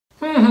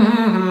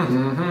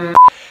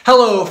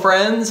Hello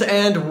friends,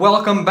 and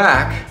welcome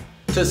back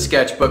to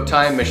Sketchbook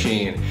Time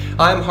Machine.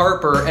 I'm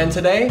Harper, and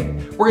today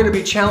we're going to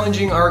be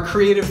challenging our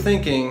creative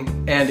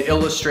thinking and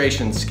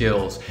illustration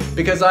skills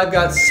because I've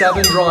got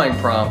 7 drawing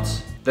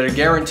prompts that are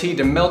guaranteed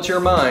to melt your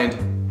mind,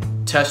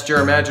 test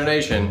your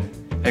imagination,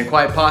 and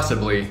quite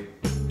possibly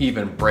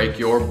even break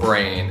your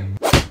brain.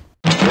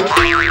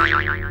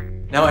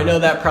 Now I know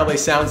that probably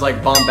sounds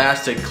like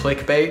bombastic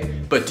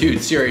clickbait, but dude,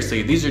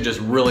 seriously, these are just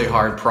really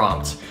hard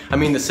prompts. I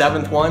mean, the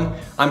 7th one,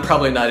 I'm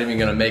probably not even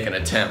gonna make an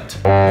attempt.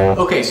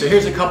 Okay, so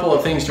here's a couple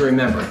of things to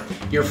remember.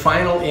 Your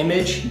final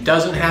image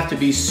doesn't have to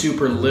be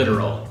super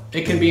literal.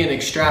 It can be an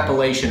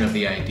extrapolation of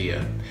the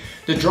idea.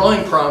 The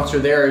drawing prompts are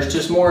there as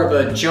just more of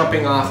a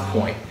jumping off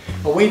point,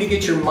 a way to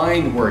get your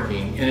mind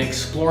working and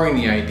exploring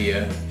the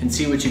idea and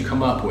see what you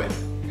come up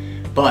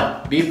with.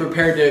 But be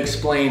prepared to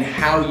explain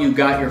how you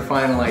got your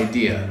final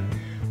idea.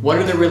 What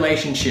are the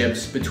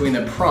relationships between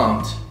the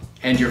prompt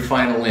and your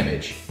final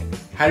image?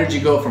 How did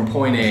you go from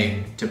point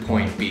A to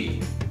point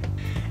B?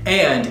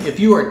 And if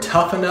you are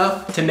tough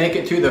enough to make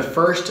it through the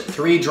first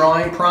 3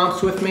 drawing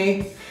prompts with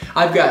me,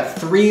 I've got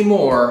 3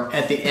 more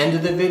at the end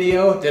of the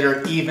video that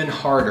are even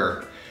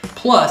harder.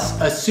 Plus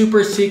a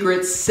super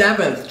secret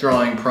 7th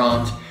drawing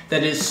prompt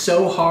that is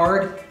so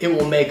hard it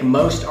will make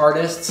most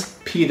artists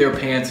pee their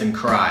pants and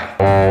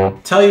cry.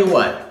 Tell you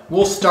what,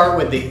 we'll start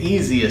with the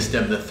easiest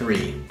of the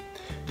 3.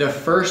 The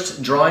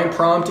first drawing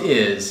prompt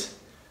is,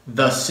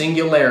 the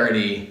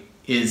singularity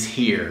is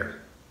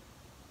here.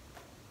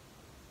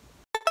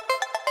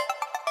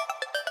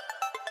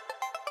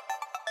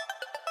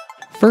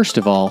 First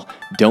of all,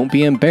 don't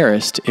be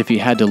embarrassed if you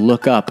had to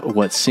look up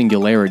what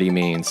singularity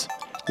means.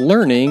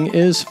 Learning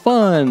is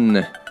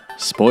fun.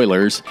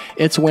 Spoilers,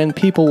 it's when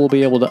people will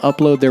be able to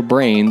upload their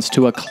brains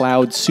to a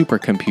cloud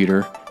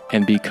supercomputer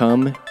and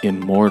become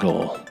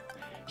immortal.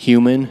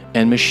 Human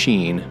and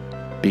machine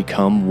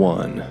become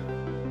one.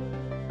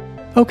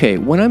 Okay,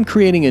 when I'm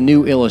creating a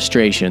new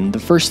illustration, the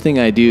first thing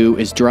I do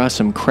is draw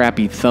some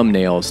crappy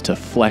thumbnails to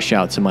flesh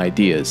out some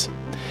ideas.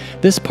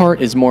 This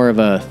part is more of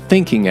a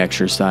thinking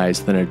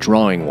exercise than a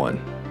drawing one.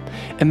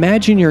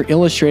 Imagine you're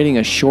illustrating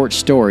a short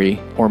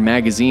story or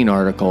magazine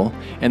article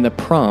and the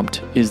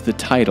prompt is the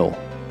title.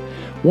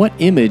 What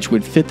image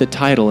would fit the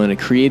title in a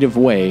creative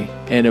way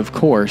and, of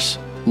course,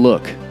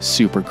 look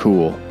super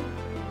cool?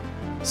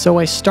 So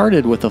I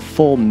started with a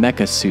full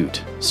mecha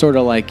suit, sort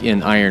of like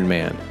in Iron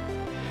Man.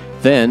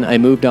 Then I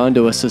moved on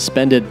to a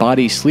suspended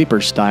body sleeper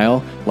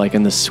style, like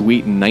in the sweet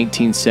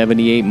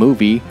 1978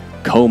 movie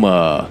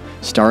Coma,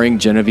 starring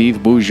Genevieve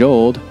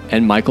Bujold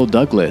and Michael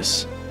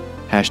Douglas.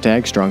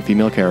 Hashtag strong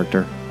female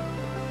character.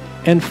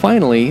 And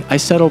finally, I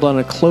settled on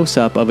a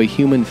close-up of a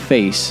human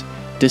face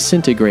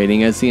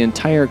disintegrating as the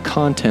entire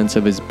contents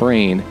of his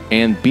brain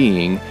and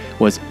being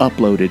was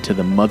uploaded to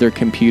the mother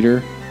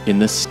computer in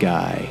the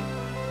sky.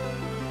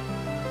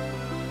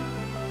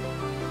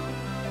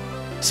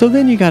 So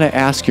then you gotta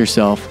ask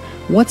yourself,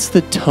 what's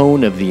the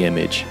tone of the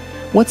image?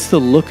 What's the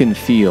look and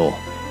feel?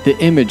 The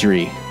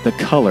imagery, the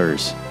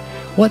colors?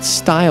 What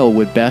style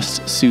would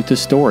best suit the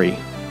story?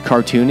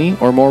 Cartoony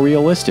or more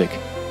realistic?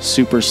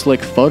 Super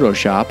slick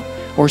Photoshop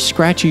or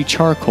scratchy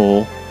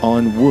charcoal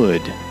on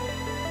wood?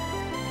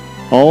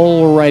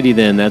 Alrighty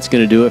then, that's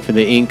going to do it for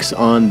the inks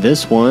on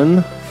this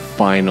one.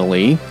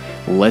 Finally,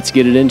 let's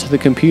get it into the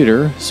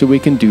computer so we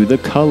can do the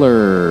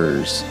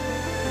colors.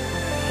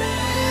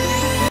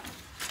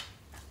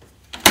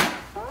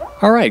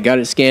 Alright, got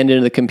it scanned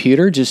into the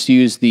computer. Just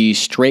use the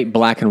straight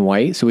black and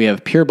white, so we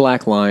have pure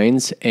black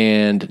lines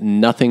and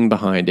nothing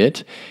behind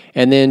it.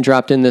 And then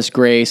dropped in this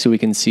gray so we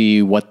can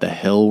see what the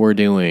hell we're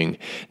doing.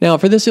 Now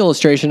for this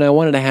illustration, I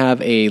wanted to have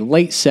a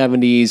late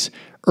 70s,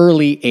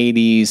 early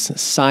 80s,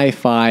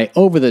 sci-fi,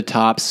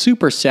 over-the-top,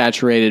 super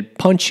saturated,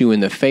 punch you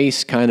in the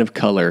face kind of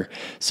color.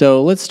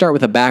 So let's start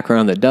with a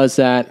background that does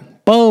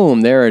that.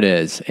 Boom, there it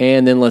is.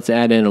 And then let's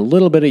add in a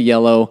little bit of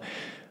yellow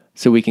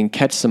so we can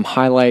catch some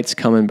highlights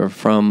coming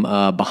from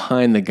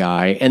behind the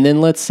guy. And then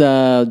let's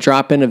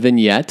drop in a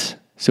vignette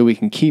so we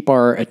can keep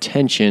our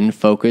attention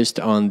focused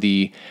on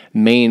the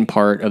main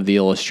part of the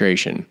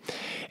illustration.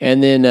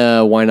 And then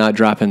why not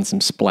drop in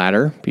some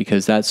splatter,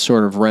 because that's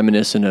sort of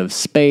reminiscent of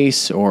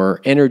space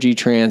or energy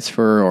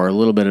transfer or a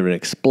little bit of an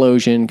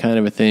explosion kind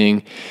of a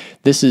thing.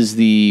 This is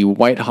the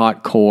white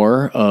hot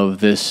core of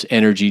this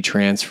energy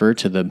transfer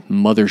to the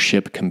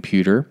mothership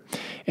computer.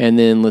 And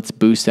then let's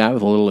boost that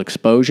with a little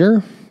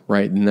exposure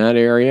right in that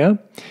area.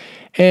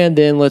 And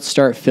then let's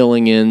start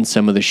filling in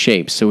some of the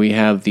shapes. So we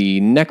have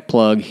the neck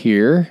plug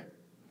here.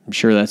 I'm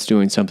sure that's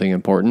doing something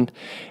important.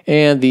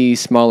 And the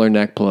smaller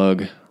neck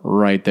plug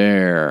right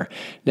there.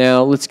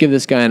 Now let's give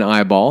this guy an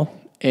eyeball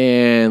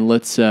and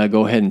let's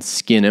go ahead and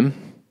skin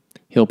him.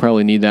 He'll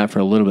probably need that for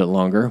a little bit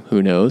longer,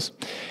 who knows.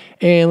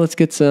 And let's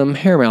get some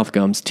hair, mouth,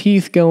 gums,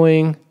 teeth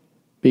going,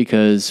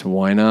 because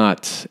why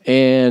not?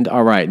 And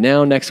all right,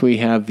 now next we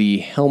have the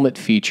helmet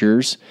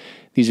features.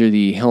 These are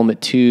the helmet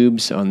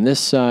tubes on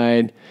this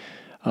side.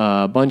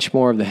 A bunch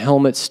more of the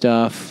helmet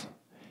stuff.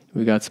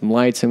 We got some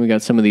lights and we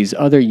got some of these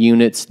other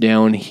units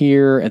down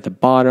here at the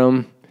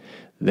bottom.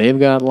 They've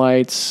got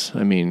lights.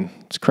 I mean,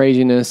 it's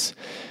craziness.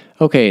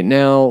 Okay,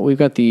 now we've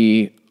got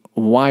the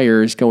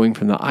wires going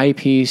from the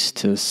eyepiece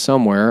to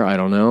somewhere. I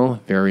don't know.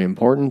 Very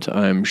important,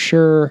 I'm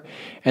sure.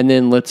 And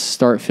then let's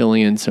start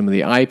filling in some of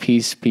the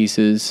eyepiece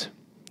pieces.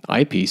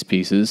 Eyepiece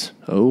pieces.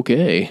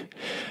 Okay.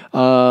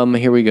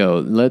 Here we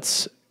go.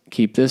 Let's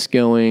keep this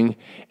going.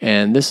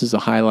 And this is a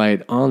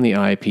highlight on the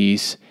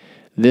eyepiece.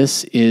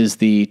 This is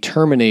the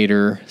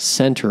terminator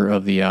center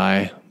of the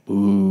eye.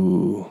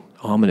 Ooh,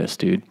 ominous,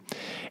 dude.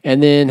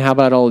 And then how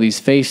about all these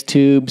face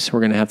tubes?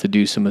 We're going to have to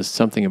do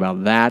something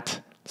about that.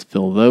 Let's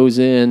fill those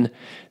in.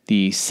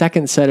 The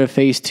second set of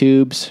face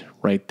tubes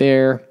right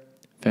there.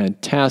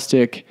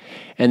 Fantastic.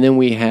 And then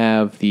we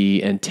have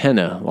the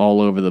antenna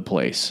all over the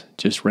place.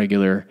 Just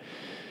regular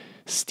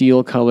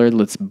steel colored.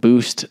 Let's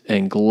boost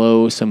and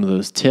glow some of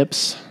those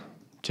tips.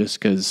 Just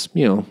because,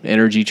 you know,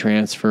 energy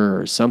transfer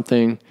or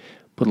something.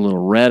 Put a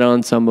little red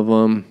on some of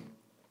them.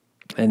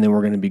 And then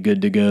we're going to be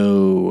good to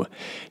go.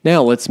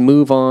 Now let's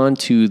move on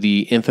to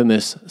the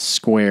infamous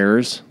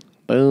squares.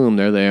 Boom,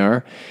 there they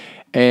are.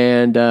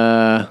 And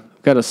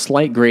we've got a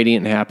slight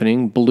gradient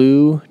happening,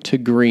 blue to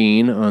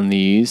green on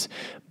these.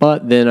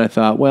 But then I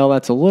thought, well,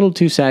 that's a little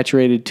too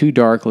saturated, too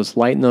dark. Let's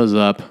lighten those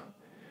up.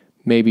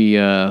 Maybe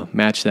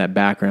match that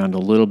background a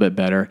little bit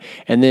better.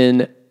 And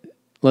then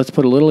let's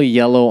put a little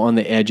yellow on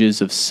the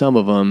edges of some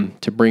of them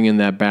to bring in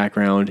that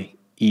background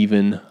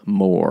even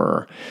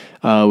more.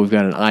 We've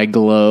got an eye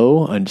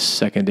glow, a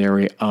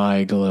secondary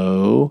eye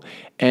glow.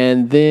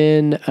 And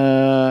then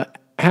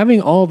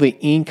having all the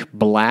ink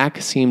black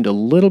seemed a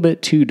little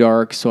bit too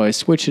dark, so I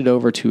switched it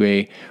over to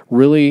a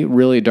really,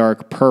 really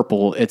dark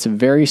purple. It's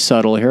very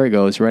subtle. Here it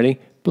goes. Ready?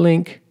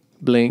 Blink,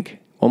 blink.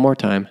 One more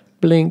time.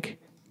 Blink,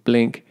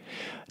 blink.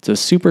 It's a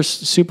super,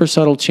 super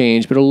subtle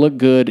change, but it'll look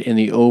good in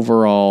the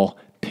overall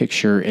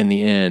picture in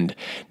the end.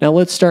 Now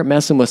let's start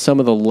messing with some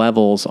of the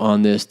levels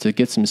on this to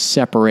get some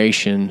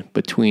separation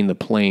between the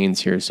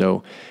planes here.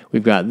 So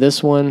we've got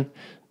this one.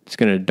 It's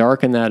going to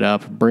darken that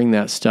up, bring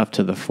that stuff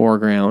to the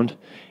foreground.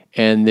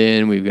 And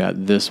then we've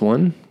got this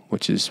one,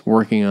 which is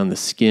working on the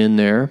skin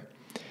there.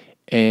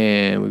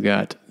 And we've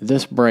got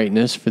this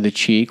brightness for the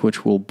cheek,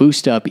 which will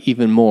boost up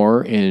even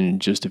more in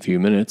just a few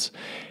minutes.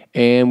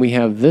 And we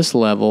have this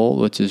level,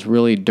 which is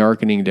really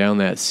darkening down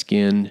that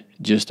skin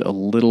just a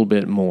little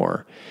bit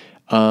more.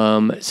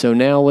 So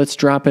now let's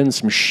drop in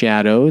some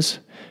shadows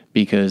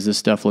because this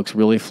stuff looks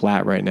really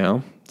flat right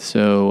now.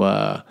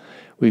 So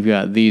we've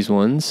got these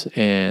ones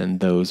and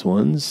those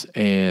ones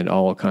and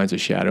all kinds of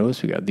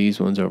shadows. We got these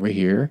ones over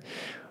here.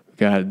 We've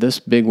got this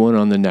big one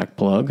on the neck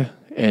plug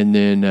and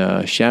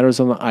then shadows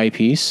on the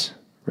eyepiece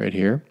right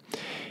here.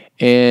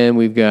 And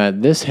we've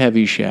got this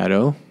heavy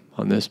shadow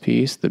on this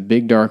piece, the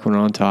big dark one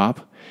on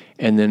top,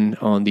 and then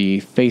on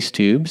the face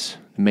tubes,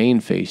 the main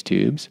face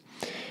tubes.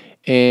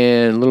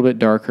 And a little bit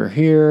darker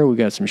here. We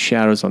got some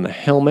shadows on the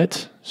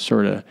helmet,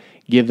 sort of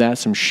give that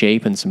some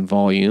shape and some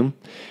volume.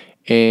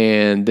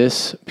 And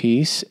this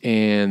piece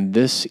and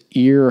this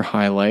ear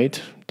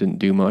highlight didn't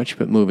do much,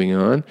 but moving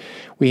on.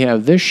 We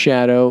have this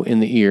shadow in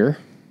the ear,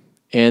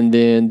 and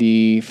then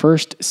the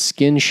first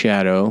skin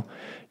shadow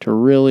to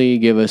really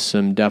give us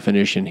some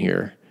definition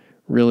here.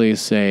 Really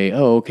say,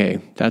 oh, okay,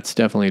 that's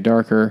definitely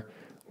darker.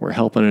 We're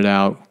helping it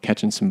out,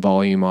 catching some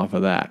volume off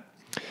of that.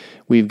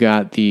 We've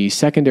got the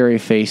secondary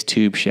face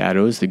tube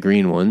shadows, the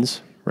green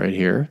ones right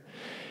here,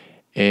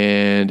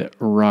 and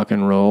rock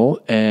and roll.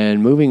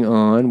 And moving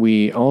on,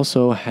 we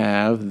also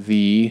have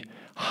the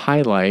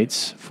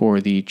highlights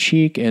for the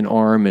cheek and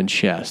arm and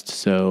chest.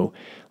 So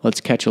let's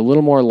catch a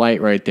little more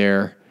light right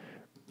there,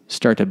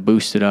 start to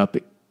boost it up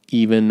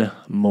even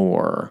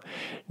more.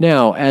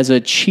 Now, as a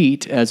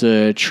cheat, as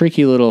a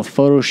tricky little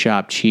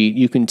Photoshop cheat,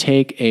 you can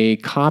take a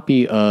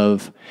copy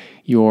of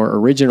your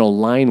original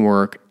line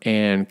work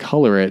and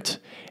color it,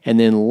 and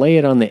then lay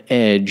it on the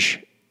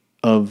edge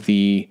of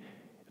the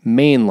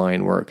main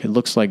line work. It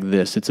looks like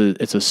this. It's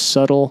a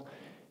subtle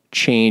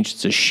change.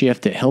 It's a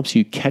shift that helps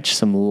you catch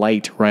some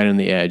light right on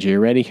the edge. Are you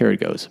ready? Here it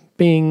goes.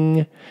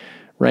 Bing.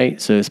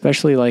 Right? So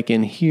especially like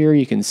in here,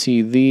 you can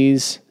see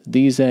these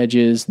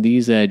edges,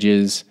 these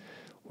edges.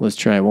 Let's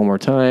try it one more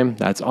time.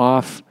 That's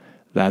off.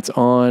 That's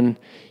on.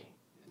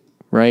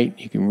 Right?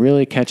 You can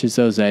really catch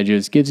those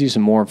edges. Gives you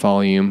some more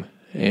volume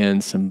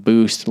and some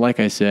boost. Like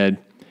I said,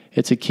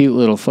 it's a cute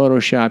little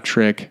Photoshop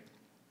trick.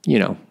 You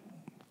know,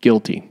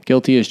 guilty.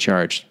 Guilty as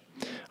charged.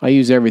 I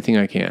use everything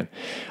I can.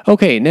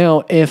 Okay,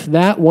 now if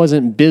that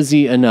wasn't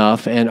busy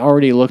enough and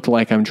already looked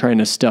like I'm trying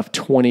to stuff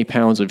 20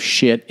 pounds of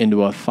shit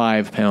into a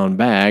 5-pound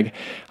bag,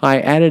 I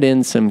added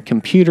in some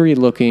computery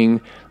looking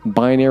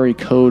binary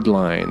code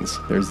lines.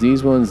 There's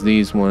these ones,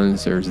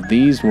 there's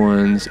these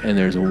ones, and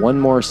there's one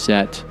more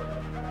set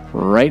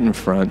right in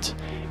front.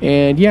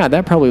 And yeah,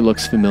 that probably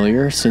looks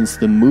familiar since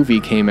the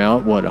movie came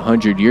out,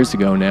 100 years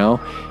ago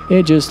now.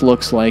 It just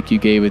looks like you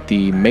gave it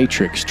the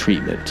Matrix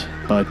treatment.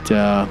 But,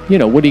 you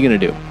know, what are you going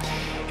to do?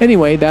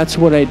 Anyway, that's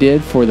what I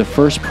did for the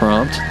first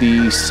prompt.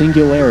 The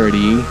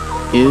singularity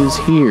is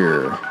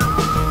here.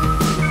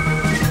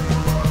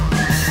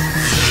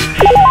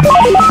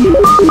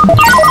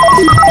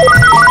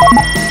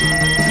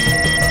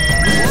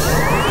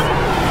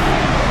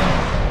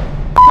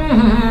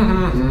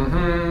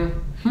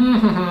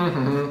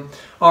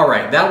 All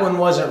right, that one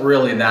wasn't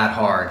really that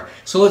hard.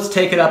 So let's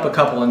take it up a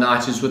couple of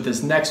notches with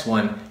this next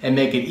one and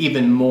make it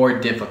even more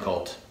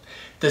difficult.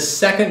 The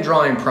second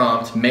drawing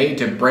prompt made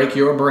to break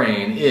your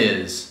brain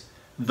is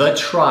The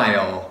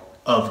Trial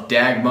of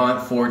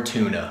Dagmont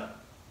Fortuna.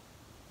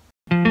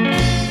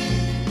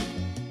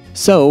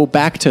 So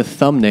back to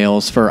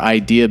thumbnails for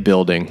idea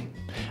building.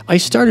 I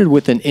started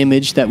with an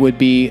image that would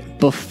be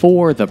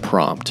before the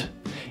prompt.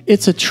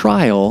 It's a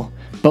trial,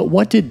 but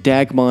what did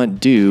Dagmont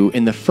do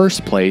in the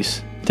first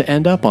place to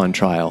end up on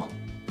trial?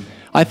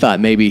 I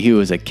thought maybe he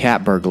was a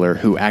cat burglar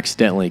who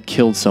accidentally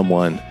killed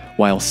someone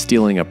while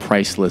stealing a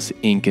priceless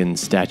Incan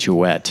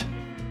statuette.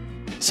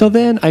 So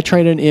then I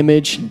tried an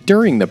image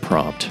during the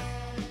prompt,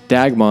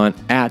 Dagmont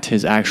at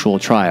his actual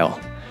trial.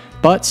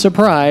 But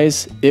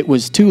surprise, it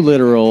was too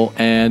literal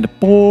and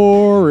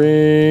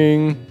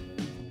boring.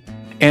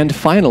 And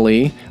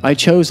finally, I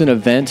chose an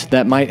event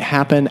that might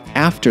happen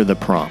after the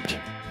prompt.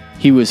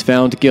 He was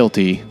found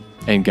guilty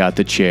and got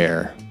the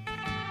chair.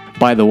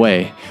 By the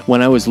way,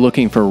 when I was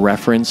looking for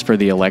reference for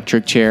the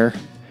electric chair,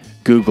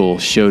 Google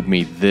showed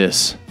me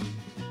this.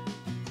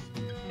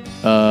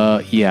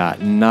 Yeah,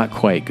 not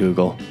quite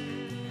Google.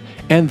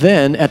 And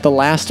then, at the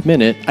last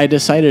minute, I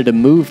decided to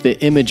move the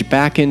image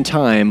back in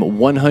time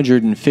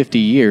 150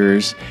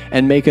 years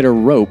and make it a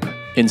rope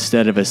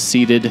instead of a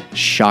seated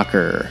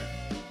shocker.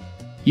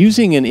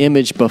 Using an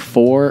image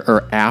before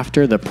or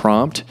after the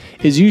prompt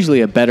is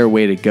usually a better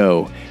way to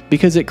go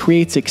because it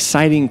creates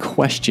exciting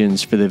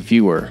questions for the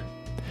viewer.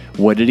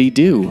 What did he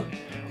do?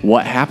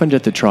 What happened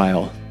at the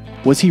trial?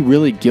 Was he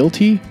really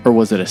guilty or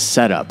was it a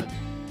setup?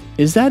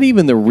 Is that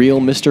even the real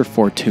Mr.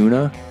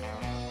 Fortuna?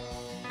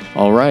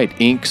 Alright,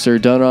 inks are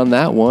done on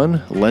that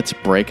one. Let's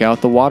break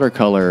out the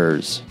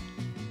watercolors.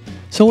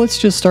 So let's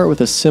just start with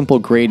a simple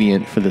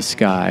gradient for the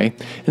sky,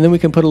 and then we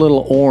can put a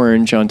little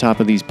orange on top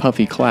of these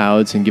puffy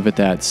clouds and give it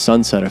that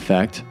sunset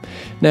effect.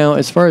 Now,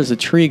 as far as the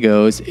tree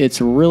goes,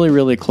 it's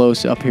really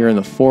close up here in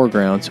the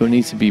foreground, so it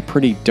needs to be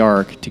pretty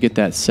dark to get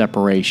that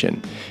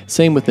separation.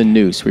 Same with the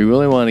noose. We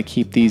really want to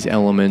keep these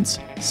elements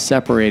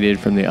separated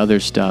from the other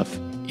stuff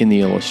in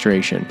the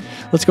illustration.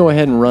 Let's go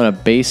ahead and run a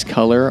base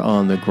color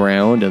on the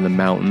ground and the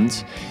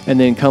mountains, and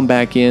then come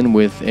back in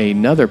with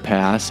another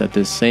pass at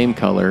this same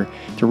color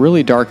to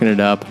really darken it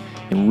up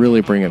and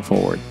really bring it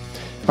forward.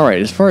 Alright,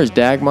 as far as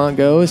Dagmont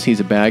goes, he's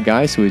a bad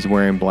guy, so he's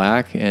wearing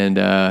black, and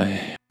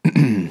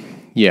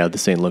yeah,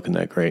 this ain't looking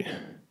that great.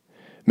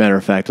 Matter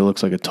of fact, it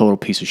looks like a total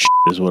piece of shit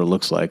is what it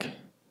looks like.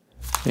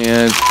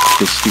 And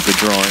this stupid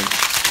drawing.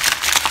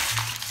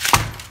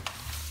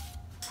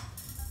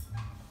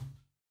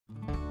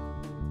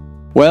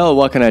 Well,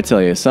 what can I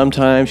tell you?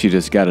 Sometimes you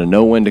just gotta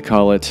know when to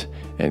call it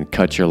and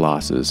cut your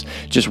losses.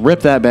 Just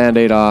rip that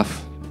band-aid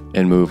off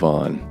and move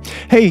on.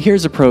 Hey,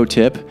 here's a pro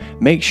tip.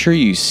 Make sure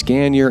you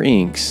scan your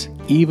inks,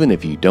 even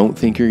if you don't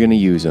think you're gonna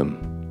use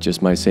them.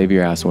 Just might save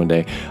your ass one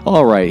day.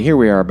 Alright, here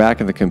we are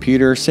back at the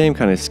computer. Same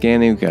kind of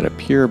scanning. We've got a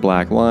pure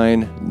black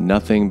line,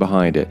 nothing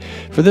behind it.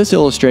 For this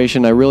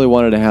illustration, I really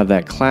wanted to have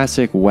that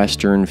classic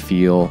Western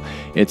feel.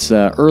 It's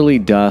early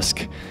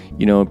dusk.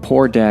 You know,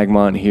 poor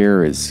Dagmont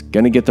here is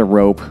gonna get the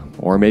rope,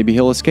 or maybe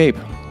he'll escape.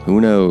 Who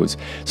knows?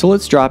 So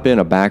let's drop in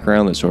a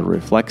background that sort of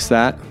reflects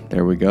that.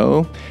 There we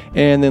go.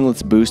 And then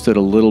let's boost it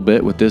a little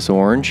bit with this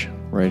orange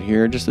right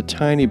here, just a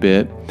tiny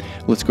bit.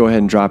 Let's go ahead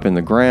and drop in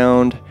the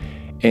ground,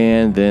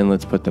 and then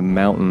let's put the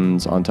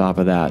mountains on top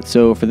of that.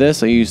 So for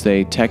this, I used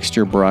a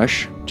texture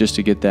brush just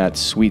to get that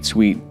sweet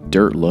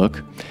dirt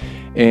look.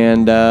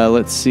 And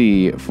let's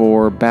see,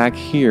 for back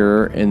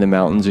here in the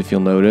mountains, if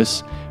you'll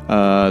notice,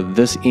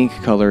 this ink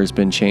color has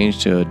been changed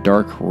to a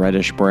dark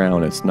reddish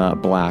brown. It's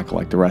not black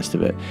like the rest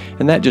of it.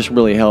 And that just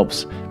really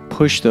helps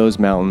push those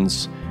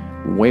mountains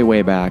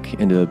way back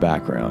into the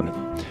background.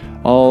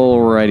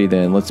 Alrighty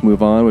then, let's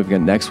move on. We've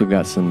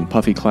got some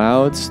puffy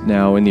clouds.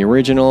 Now in the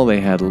original, they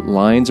had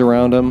lines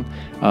around them,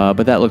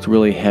 but that looked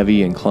really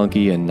heavy and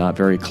clunky and not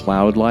very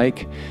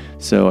cloud-like.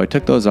 So I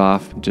took those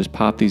off, just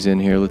popped these in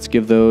here. Let's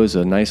give those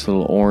a nice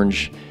little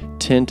orange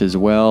tint as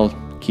well.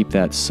 Keep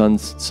that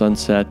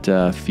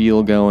sunset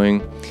feel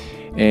going,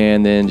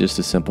 and then just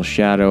a simple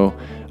shadow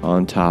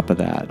on top of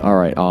that. All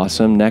right,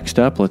 awesome. Next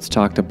up, let's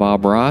talk to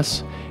Bob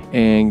Ross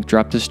and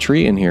drop this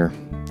tree in here.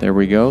 There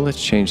we go.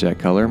 Let's change that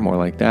color, more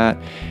like that.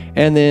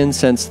 And then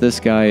since this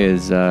guy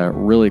is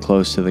really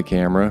close to the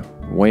camera,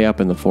 way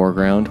up in the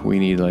foreground, we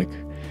need like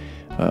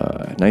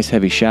a nice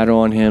heavy shadow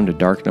on him to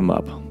darken him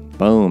up.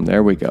 Boom,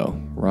 there we go.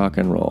 Rock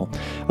and roll.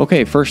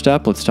 Okay, first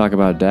up, let's talk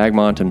about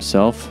Dagmont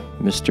himself,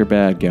 Mr.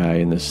 Bad Guy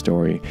in this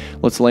story.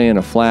 Let's lay in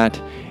a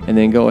flat and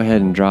then go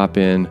ahead and drop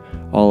in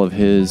all of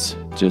his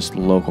just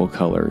local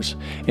colors.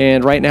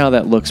 And right now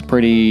that looks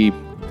pretty,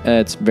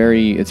 it's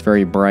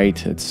very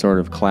bright. It sort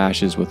of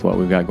clashes with what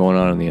we've got going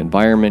on in the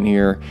environment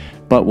here,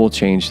 but we'll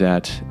change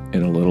that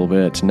in a little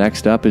bit.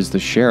 Next up is the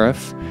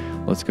sheriff.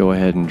 Let's go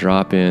ahead and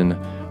drop in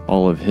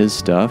all of his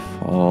stuff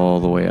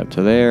all the way up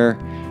to there.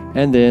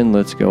 And then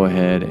let's go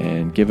ahead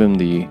and give him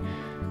the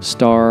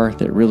star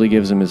that really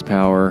gives him his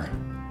power.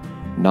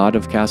 Not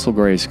of Castle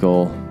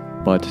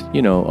Grayskull, but,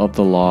 you know, of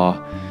the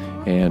law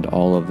and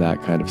all of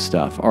that kind of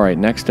stuff. All right,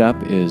 next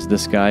up is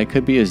this guy.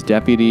 Could be his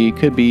deputy,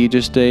 could be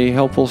just a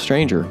helpful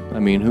stranger. I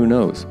mean, who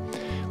knows?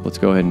 Let's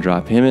go ahead and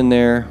drop him in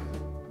there.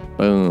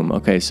 Boom.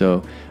 Okay,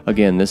 so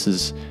again, this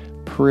is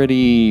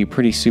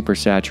pretty super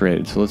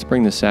saturated. So let's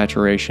bring the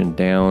saturation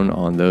down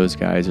on those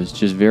guys. It's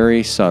just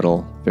very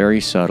subtle,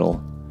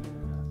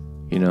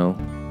 you know,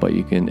 but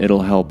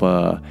it'll help,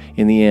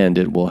 in the end,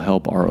 it will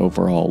help our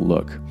overall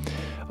look.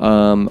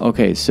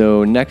 Okay,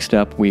 so next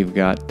up, we've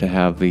got to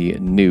have the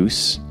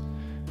noose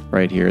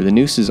right here. The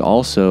noose is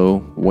also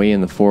way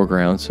in the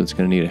foreground, so it's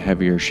going to need a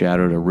heavier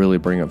shadow to really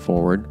bring it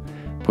forward.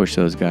 Push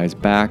those guys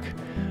back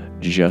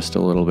just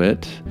a little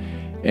bit.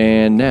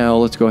 And now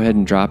let's go ahead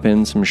and drop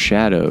in some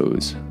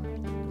shadows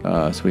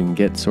so we can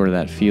get sort of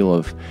that feel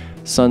of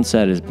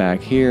sunset is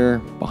back here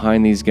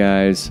behind these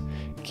guys.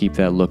 Keep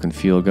that look and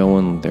feel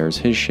going. There's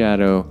his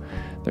shadow,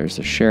 there's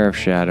the sheriff's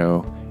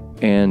shadow,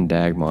 and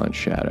Dagmont's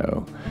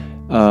shadow.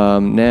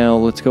 Now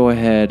let's go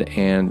ahead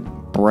and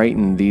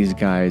brighten these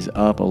guys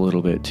up a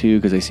little bit too,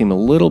 because they seem a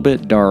little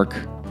bit dark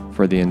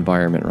for the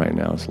environment right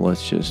now. So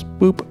let's just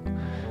boop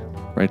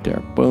right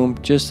there, boom,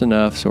 just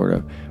enough, sort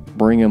of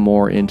bring them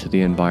more into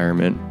the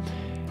environment.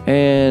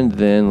 And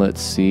then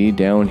let's see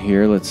down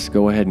here, let's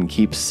go ahead and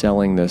keep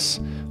selling this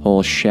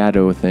whole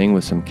shadow thing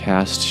with some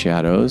cast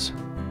shadows.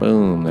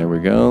 Boom, there we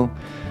go,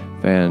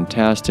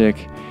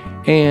 fantastic.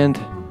 And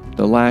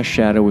the last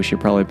shadow, we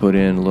should probably put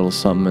in a little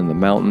something in the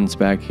mountains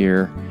back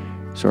here,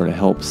 sort of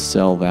help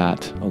sell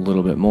that a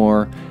little bit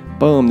more.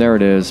 Boom, there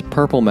it is,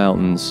 Purple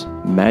Mountains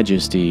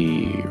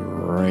Majesty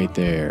right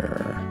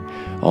there.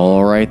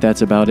 All right,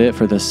 that's about it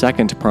for the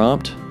second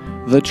prompt,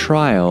 the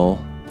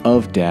Trial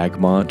of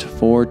Dagmont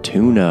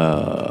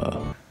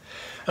Fortuna.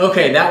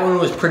 Okay, that one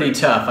was pretty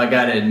tough, I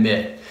gotta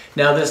admit.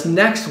 Now this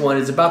next one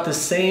is about the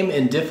same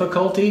in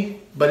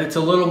difficulty, but it's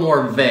a little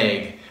more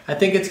vague. I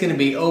think it's going to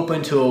be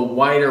open to a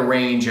wider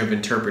range of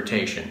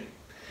interpretation.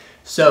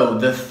 So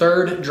the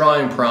third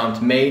drawing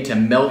prompt made to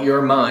melt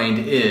your mind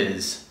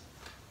is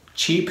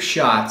cheap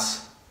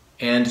shots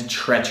and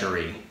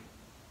treachery.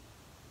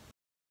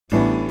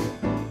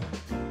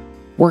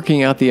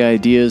 Working out the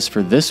ideas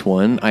for this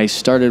one, I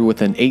started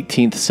with an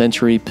 18th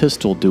century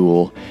pistol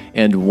duel,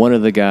 and one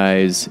of the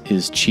guys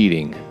is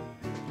cheating.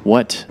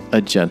 What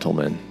a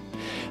gentleman.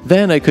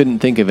 Then I couldn't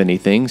think of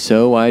anything,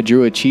 so I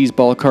drew a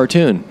cheeseball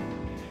cartoon.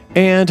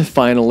 And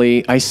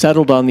finally, I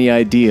settled on the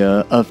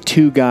idea of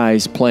two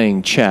guys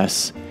playing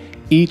chess,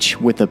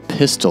 each with a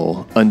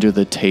pistol under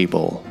the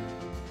table.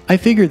 I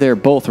figure they're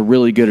both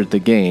really good at the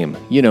game,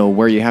 you know,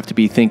 where you have to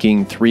be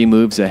thinking 3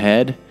 moves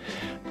ahead.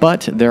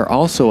 But they're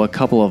also a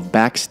couple of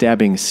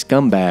backstabbing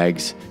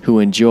scumbags who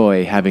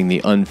enjoy having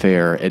the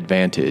unfair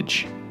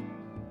advantage.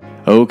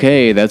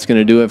 Okay, that's going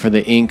to do it for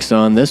the inks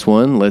on this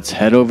one. Let's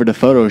head over to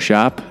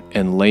Photoshop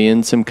and lay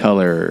in some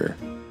color.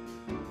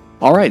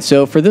 Alright,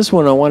 so for this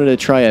one I wanted to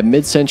try a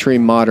mid-century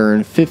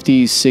modern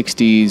 50s,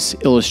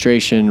 60s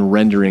illustration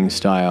rendering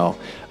style.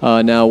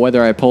 Now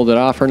whether I pulled it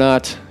off or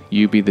not,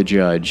 you be the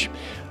judge.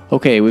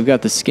 Okay, we've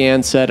got the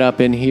scan set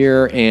up in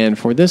here, and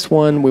for this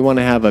one we want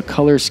to have a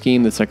color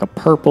scheme that's like a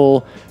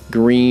purple,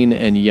 green,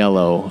 and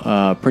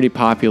yellow. Pretty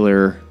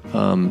popular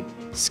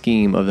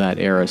scheme of that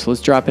era. So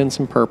let's drop in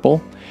some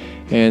purple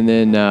and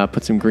then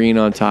put some green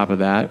on top of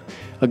that.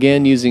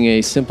 Again, using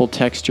a simple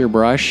texture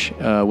brush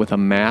with a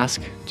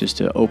mask just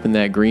to open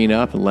that green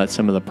up and let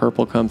some of the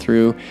purple come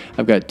through.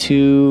 I've got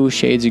 2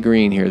 shades of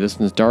green here. This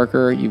one's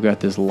darker. You've got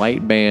this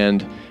light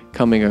band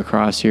coming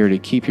across here to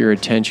keep your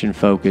attention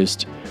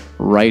focused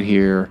right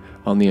here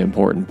on the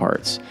important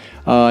parts.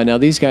 Now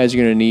these guys are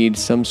going to need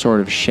some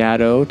sort of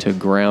shadow to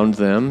ground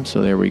them.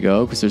 So there we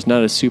go, because there's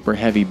not a super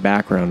heavy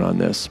background on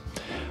this.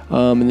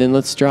 And then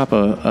let's drop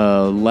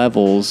a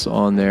levels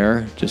on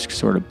there, just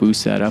sort of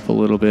boost that up a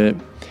little bit.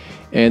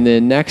 And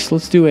then next,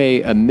 let's do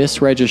a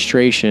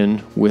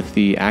misregistration with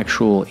the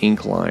actual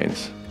ink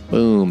lines.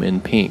 Boom,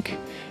 in pink.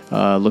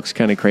 Looks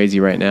kind of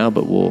crazy right now,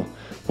 but we'll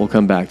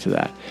come back to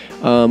that.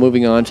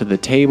 Moving on to the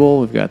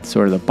table, we've got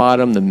sort of the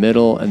bottom, the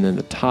middle, and then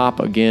the top.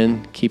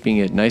 Again, keeping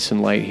it nice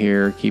and light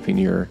here, keeping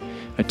your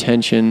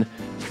attention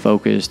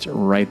focused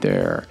right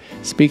there.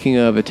 Speaking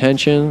of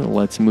attention,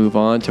 let's move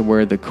on to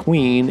where the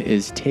queen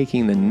is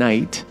taking the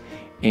knight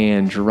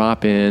and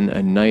drop in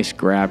a nice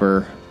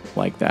grabber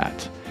like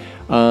that.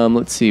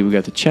 Let's see, we've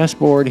got the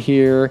chessboard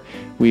here,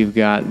 we've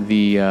got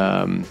the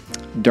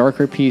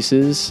darker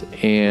pieces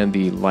and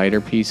the lighter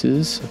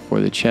pieces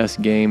for the chess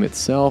game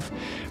itself.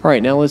 All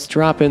right, now let's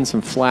drop in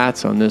some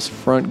flats on this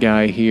front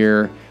guy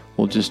here.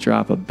 We'll just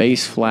drop a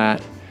base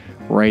flat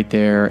right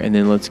there, and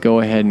then let's go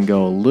ahead and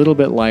go a little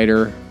bit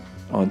lighter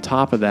on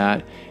top of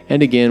that,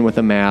 and again with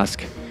a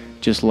mask,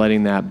 just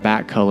letting that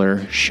back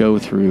color show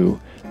through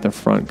the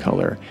front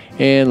color.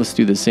 And let's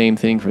do the same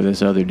thing for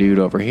this other dude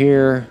over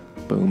here.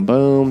 Boom,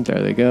 boom,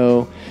 there they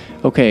go.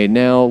 Okay,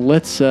 now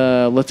let's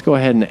go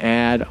ahead and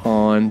add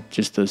on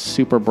just a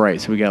super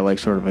bright. So we got like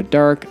sort of a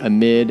dark, a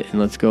mid, and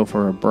let's go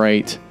for a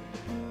bright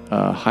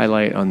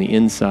highlight on the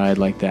inside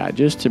like that,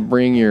 just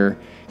to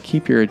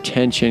keep your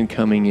attention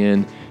coming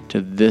in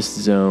to this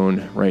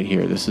zone right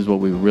here. This is what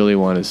we really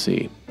want to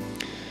see.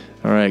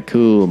 All right,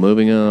 cool,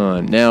 moving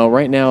on. Now,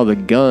 right now, the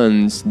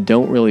guns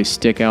don't really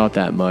stick out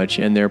that much,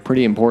 and they're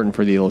pretty important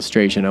for the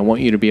illustration. I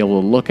want you to be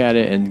able to look at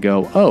it and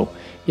go, oh,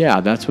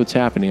 yeah, that's what's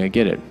happening, I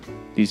get it.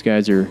 These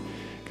guys are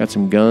got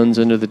some guns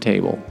under the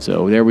table.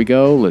 So there we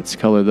go, let's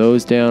color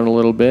those down a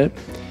little bit.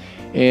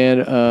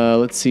 And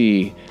let's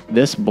see,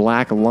 this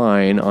black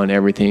line on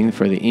everything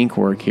for the ink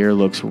work here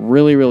looks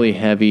really, really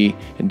heavy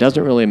and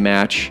doesn't really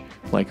match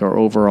like our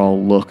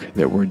overall look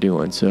that we're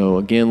doing. So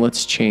again,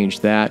 let's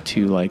change that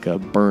to like a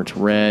burnt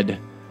red,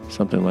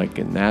 something like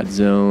in that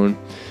zone.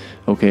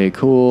 Okay,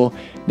 cool.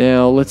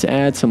 Now let's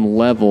add some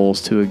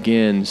levels to,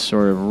 again,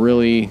 sort of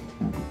really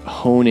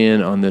hone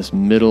in on this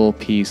middle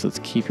piece. Let's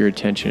keep your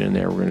attention in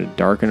there. We're going to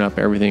darken up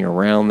everything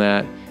around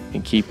that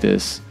and keep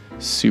this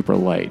super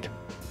light.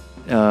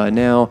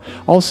 Now,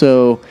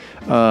 also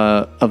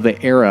of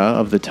the era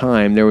of the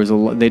time,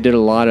 they did a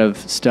lot of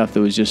stuff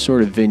that was just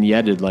sort of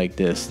vignetted like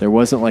this. There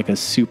wasn't like a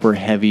super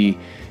heavy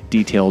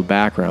detailed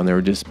background. There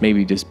would just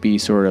maybe just be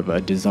sort of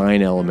a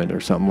design element or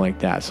something like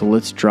that. So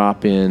let's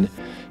drop in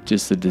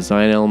just the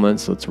design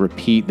elements. Let's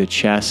repeat the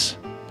chess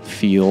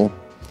feel.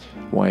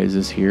 Why is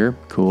this here?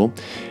 Cool.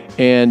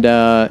 And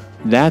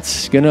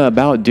that's gonna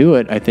about do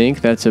it, I think.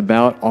 That's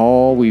about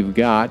all we've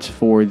got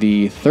for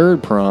the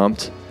third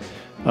prompt.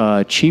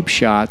 Cheap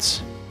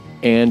shots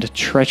and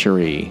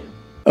treachery.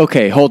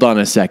 Okay, hold on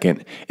a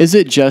second. Is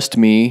it just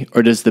me,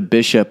 or does the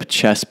bishop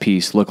chess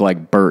piece look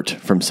like Bert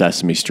from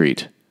Sesame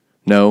Street?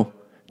 No?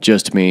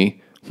 Just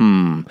me?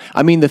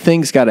 I mean, the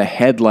thing's got a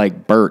head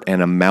like Bert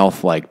and a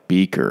mouth like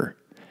Beaker.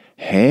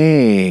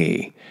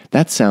 Hey,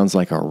 that sounds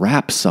like a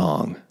rap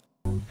song.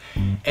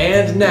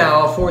 And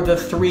now for the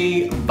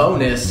 3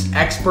 bonus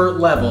expert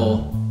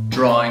level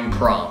drawing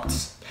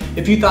prompts.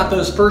 If you thought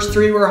those first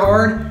 3 were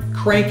hard,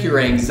 crank your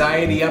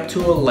anxiety up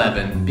to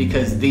 11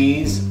 because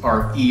these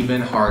are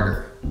even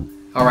harder.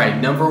 All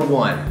right, number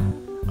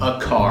 1, a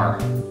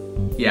car.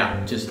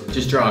 Yeah,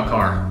 just draw a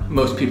car.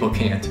 Most people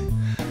can't.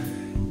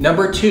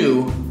 Number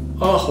 2,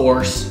 a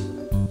horse.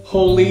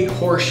 Holy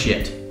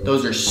horseshit.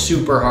 Those are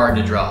super hard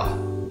to draw.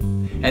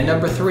 And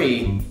number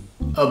 3,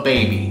 a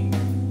baby.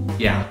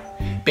 Yeah,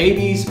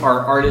 babies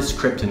are artists'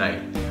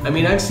 kryptonite. I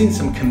mean, I've seen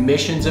some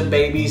commissions of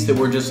babies that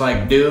were just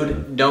like,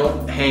 dude,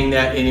 don't hang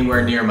that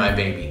anywhere near my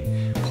baby.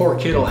 Poor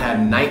kid'll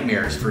have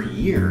nightmares for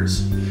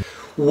years.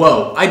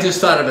 Whoa, I just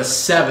thought of a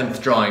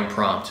 7th drawing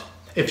prompt.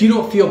 If you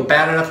don't feel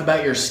bad enough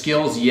about your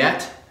skills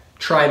yet,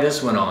 try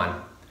this one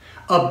on.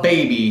 A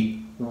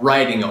baby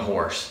riding a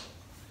horse.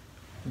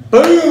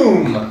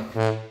 Boom!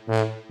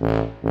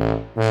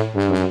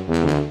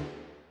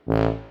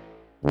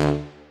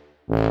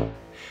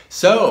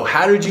 So,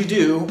 how did you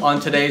do on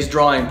today's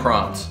drawing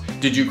prompts?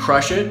 Did you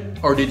crush it,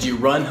 or did you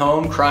run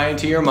home crying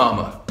to your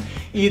mama?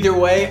 Either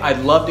way, I'd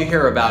love to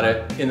hear about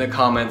it in the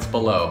comments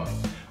below.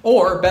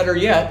 Or better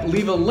yet,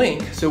 leave a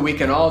link so we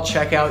can all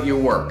check out your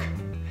work.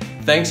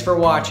 Thanks for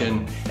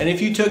watching, and if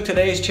you took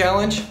today's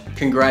challenge,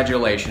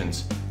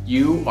 congratulations.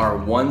 You are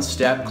one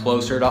step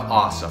closer to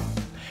awesome.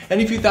 And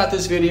if you thought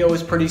this video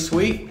was pretty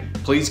sweet,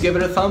 please give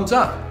it a thumbs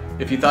up.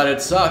 If you thought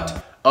it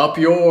sucked, up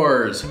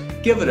yours.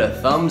 Give it a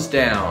thumbs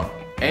down.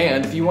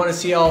 And if you want to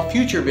see all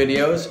future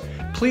videos,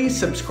 please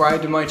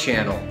subscribe to my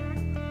channel.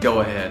 Go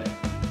ahead,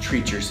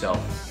 treat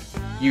yourself.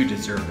 You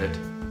deserve it.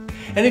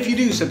 And if you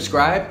do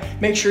subscribe,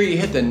 make sure you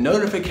hit the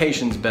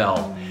notifications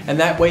bell, and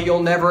that way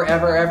you'll never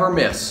ever ever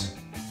miss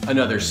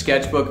another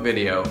sketchbook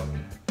video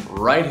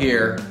right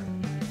here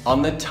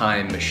on the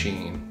Time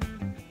Machine.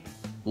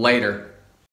 Later.